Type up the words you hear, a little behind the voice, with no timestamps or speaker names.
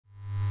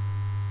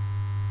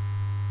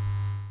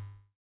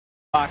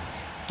Locked.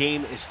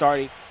 Game is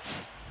starting.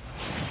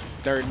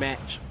 Third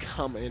match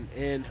coming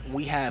in.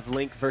 We have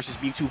Link versus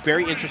Mewtwo.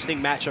 Very interesting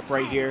matchup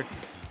right here.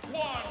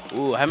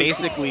 Ooh,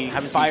 basically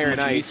fire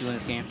and ice. In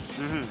this game.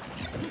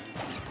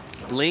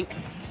 Link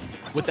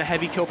with the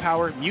heavy kill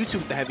power, Mewtwo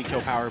with the heavy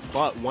kill power,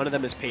 but one of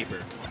them is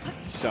paper.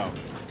 So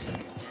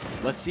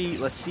let's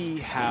see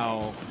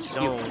how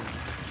Zoan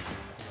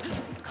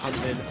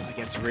comes in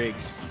against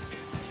Rigz.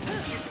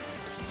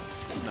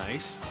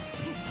 Nice.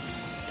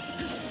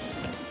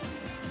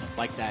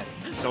 Like that.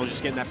 So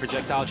just getting that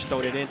projectile, just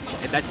throwing it in.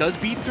 And that does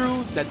beat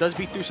through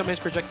some of his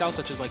projectiles,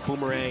 such as like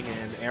boomerang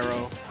and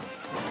arrow.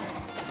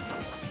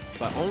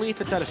 But only if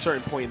it's at a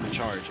certain point in the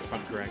charge, if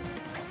I'm correct.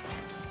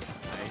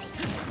 Nice.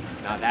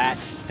 Now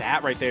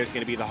that right there is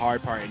going to be the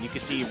hard part. And you can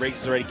see Rigz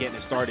is already getting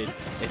it started.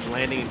 It's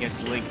landing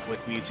against Link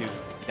with Mewtwo.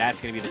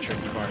 That's going to be the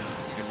tricky part.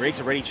 And Rigz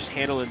already just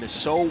handling this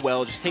so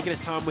well, just taking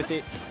his time with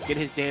it, getting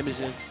his damage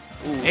in.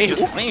 Ooh, hey,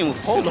 just playing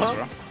with hold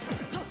up.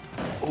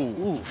 Ooh,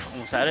 oof,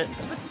 almost had it.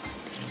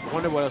 I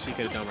wonder what else he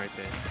could have done right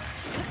there.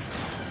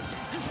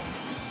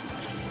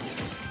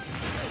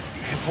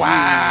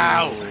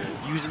 Wow!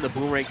 Using the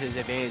boomerang to his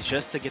advantage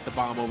just to get the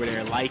bomb over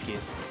there. Like it.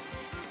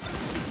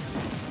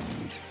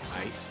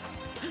 Nice.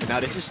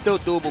 Now this is still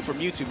doable for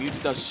Mewtwo.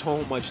 Mewtwo does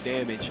so much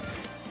damage.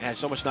 It has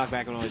so much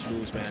knockback on all his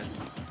moves, man.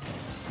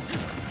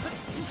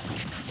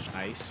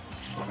 Nice.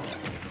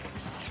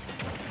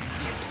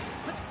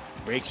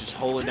 Rigz just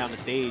holding down the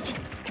stage.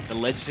 The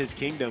ledge is his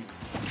kingdom.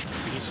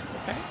 He's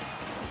okay.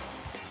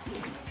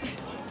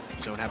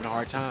 Zoan having a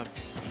hard time.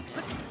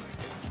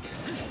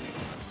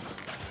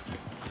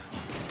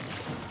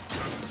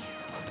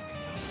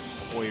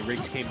 Boy,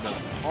 Rigz came to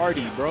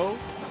party, bro.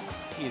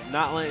 He is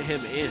not letting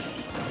him in.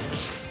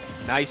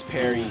 Nice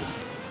parry.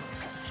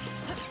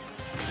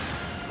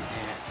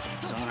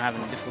 Zoan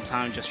having a difficult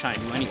time just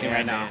trying to do anything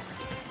right now.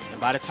 And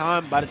by the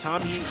time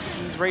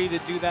he's ready to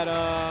do that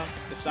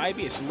the side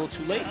B, it's a little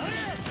too late.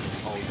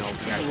 Oh no,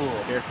 you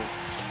gotta be careful.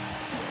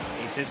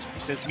 Since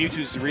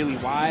Mewtwo's really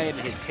wide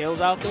and his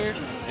tail's out there,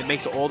 it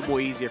makes it all the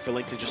more easier for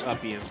Link to just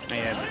up-B him.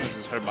 Yeah, this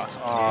is hurt box.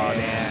 Oh,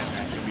 damn.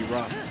 That's going to be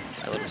rough.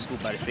 That little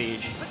scoop by the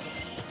stage.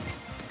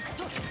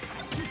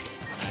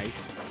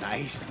 Nice.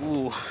 Nice.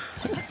 Ooh.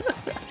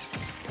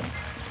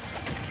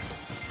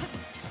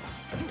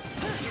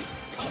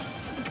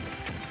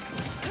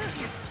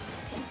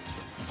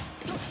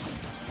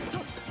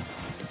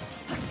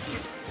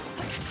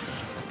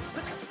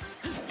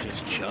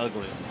 Just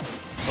juggling.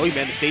 Oh,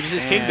 man, the stage is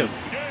his kingdom.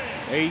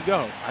 There you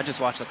go. I just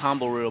watched the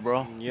combo reel,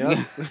 bro. Yep.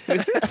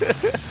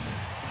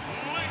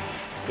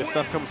 Good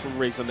stuff comes from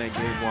Rigz on that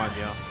game one,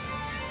 yo.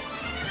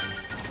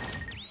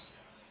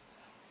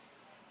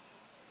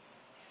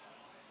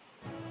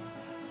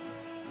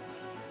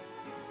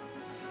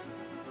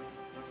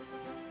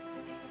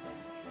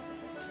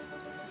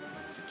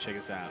 Check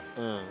this out.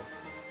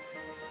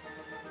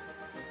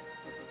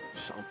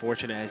 Just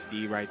unfortunate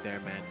SD right there,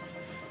 man.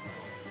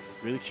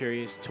 Really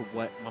curious to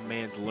what my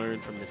man's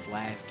learned from this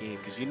last game.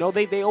 Because, you know,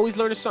 they always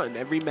learn something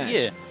every match.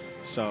 Yeah.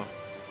 So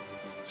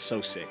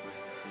sick.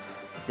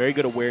 Very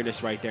good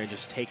awareness right there and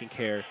just taking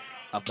care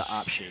of the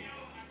option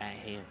at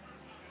hand.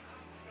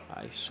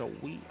 All right, so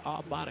we are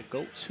about to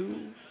go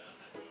to...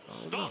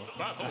 I don't know.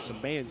 Got some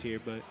bands here,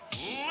 but...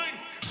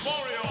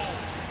 Mario.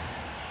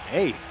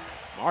 Hey,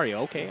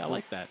 Mario. Okay, I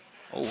like that.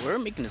 Oh, we're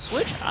making the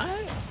switch.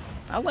 I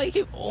like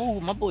it. Oh,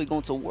 my boy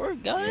going to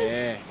work, guys.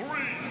 Yeah.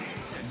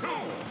 3, 2,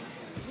 1.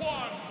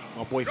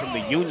 My boy from the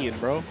Union,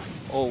 bro.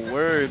 Oh,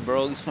 word,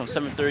 bro. He's from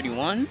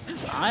 731.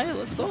 All right,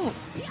 let's go.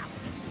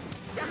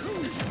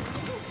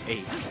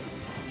 Hey,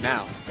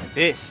 now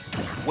this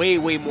way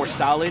more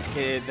solid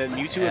than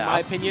Mewtwo in my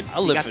opinion. I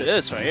live for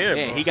this right here.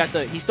 Yeah,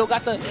 bro. he still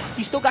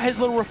got his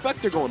little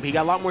reflector going, but he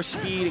got a lot more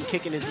speed and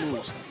kick in his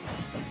moves.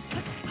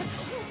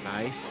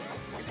 Nice.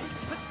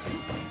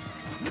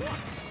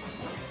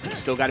 You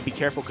still got to be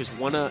careful because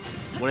one of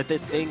the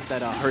things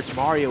that hurts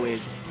Mario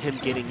is him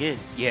getting in.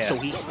 Yeah. So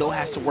he still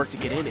has to work to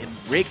get in, and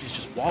Rigz is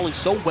just walling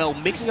so well,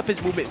 mixing up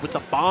his movement with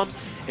the bombs,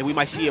 and we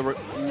might see a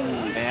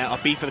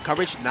beat for the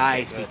coverage.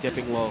 Nice, be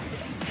dipping low.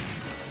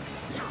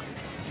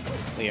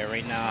 Yeah,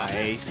 right now.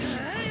 Nice.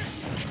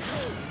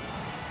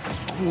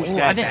 Ooh,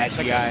 that bad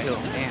DI.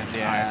 Damn.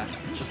 Yeah,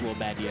 just a little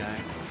bad DI.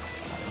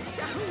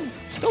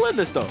 Still in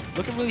this though,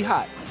 looking really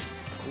hot.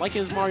 I'm liking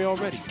his Mario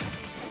already.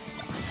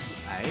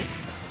 Alright.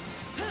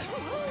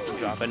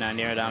 Dropping that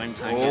near down in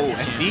time. Oh,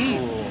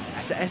 SD. Ooh.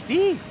 That's an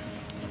SD.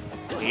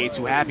 He ain't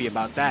too happy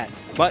about that.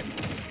 But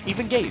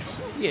even games.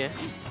 Yeah.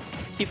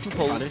 Keep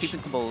composed. Keep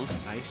it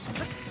composed. Nice.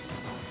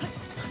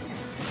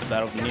 The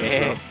battle of the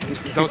nearest,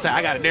 bro. So say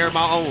I gotta narrow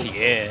my own.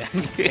 Yeah.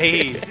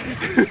 Hey.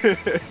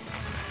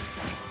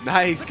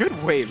 Nice.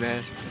 Good weight,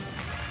 man.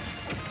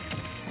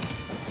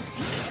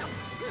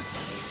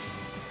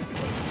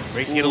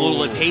 Rigz get a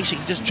little impatient.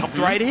 He just jumped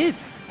right in.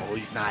 Oh,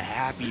 he's not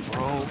happy,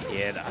 bro.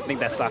 Yeah, I think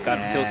that stock got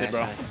him tilted,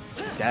 bro.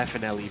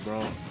 Definitely,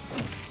 bro.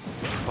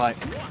 But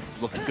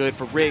looking good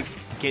for Rigz.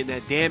 He's getting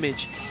that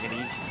damage, and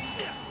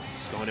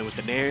he's going in with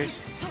the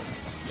nairs.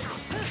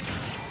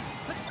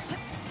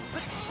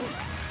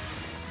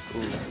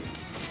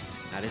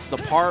 Now this is the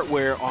part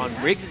where on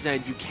Riggs'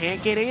 end you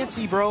can't get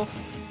antsy, bro.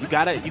 You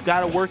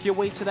gotta work your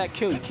way to that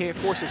kill. You can't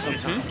force it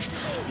sometimes.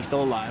 He's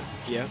still alive.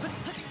 Yeah.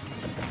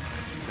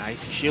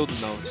 Nice. He's shielding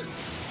those.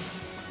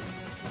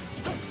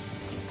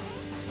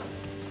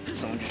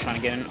 Someone just trying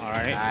to get in. All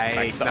right.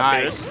 Nice. Like,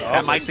 Nice. Oh,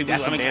 That might see,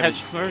 that's some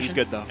damage. conversion. He's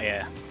good though.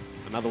 Yeah.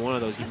 Another one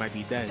of those, he might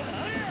be dead.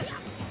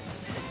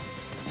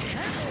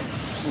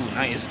 Ooh,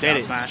 nice. Did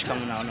it. Smash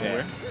coming out of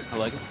nowhere. I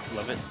like it.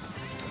 Love it.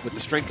 With the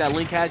strength that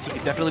Link has, he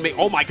could definitely make.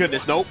 Oh my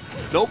goodness! Nope.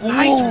 Nope.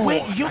 Nice.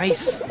 Wait. Yo.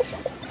 Nice.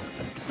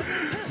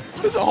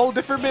 There's a whole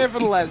different man for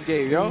the last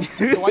game, yo.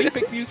 So why you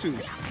pick Mewtwo?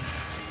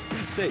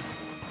 This is sick.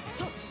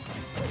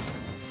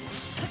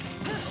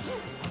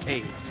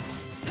 Hey.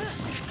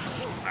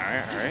 All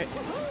right.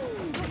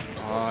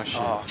 Oh,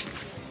 shit. Oh.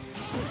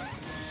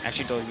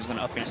 Actually, thought he was going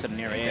to up air instead of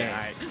near right there. All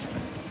right.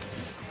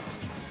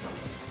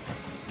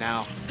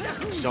 Now,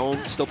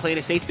 Zoan still playing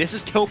it safe. This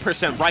is kill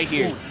percent right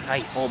here. Ooh,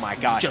 nice. Oh my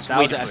gosh. Just That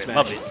was waiting an for it. F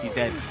Love smash. it. He's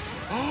dead.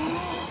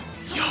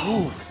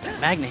 Yo, that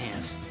Magna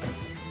Hands.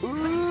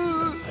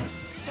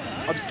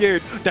 I'm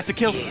scared. That's a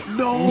kill.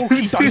 No,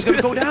 he thought he was going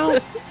to go down.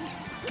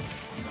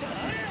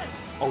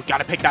 Oh, got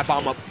to pick that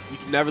bomb up. You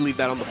can never leave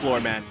that on the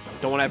floor, man.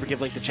 Don't want to ever give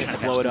Link the chance to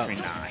blow it up.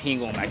 Nah, he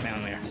ain't going back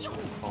down there.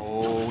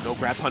 Oh, no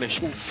grab punish.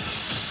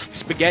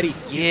 Spaghetti.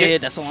 Yeah,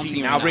 that's what I'm See,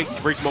 seeing now right now.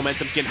 Riggs'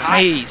 momentum's getting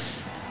high.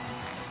 Nice.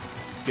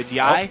 Good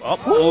DI.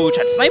 Oh,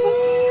 tried to snipe him.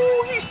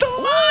 Ooh, he's still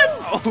alive.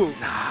 Oh,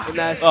 Nah. and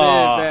that's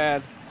Oh. it,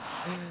 man.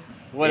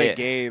 What Yeah. a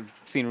game.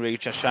 Seen Rigz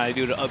just trying to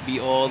do the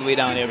upbeat all the way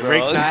down there, bro.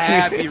 Riggs not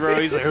happy, bro.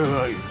 He's like,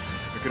 oh,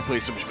 I could have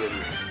played so much better.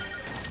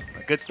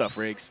 Good stuff,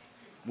 Riggs.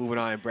 Moving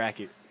on in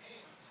bracket.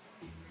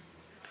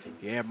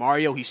 Yeah,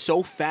 Mario, he's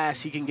so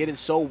fast. He can get in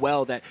so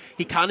well that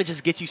he kind of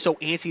just gets you so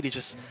antsy to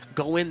just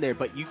go in there.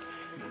 But you,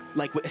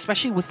 like,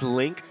 especially with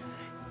Link,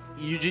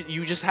 you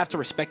just have to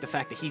respect the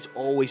fact that he's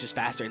always just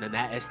faster. And then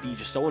that SD,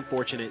 just so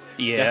unfortunate,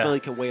 Yeah.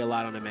 definitely can weigh a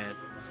lot on a man,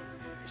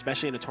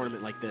 especially in a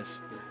tournament like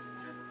this.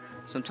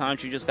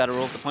 Sometimes you just got to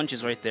roll the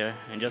punches right there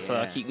and just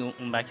Yeah. keep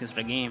going back into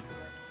the game.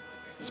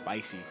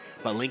 Spicy.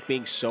 But Link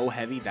being so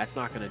heavy, that's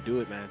not going to do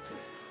it, man.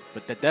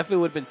 But that definitely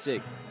would have been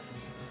sick.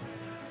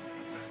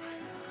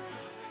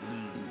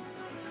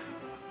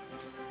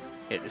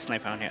 Hit the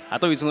sniper on here. I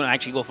thought he was going to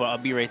actually go for a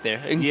B right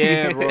there.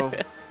 Yeah, bro.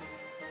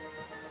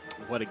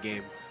 What a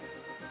game.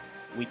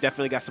 We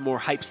definitely got some more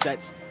hype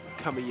sets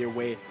coming your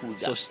way.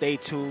 So stay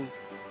tuned.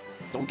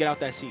 Don't get out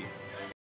that seat.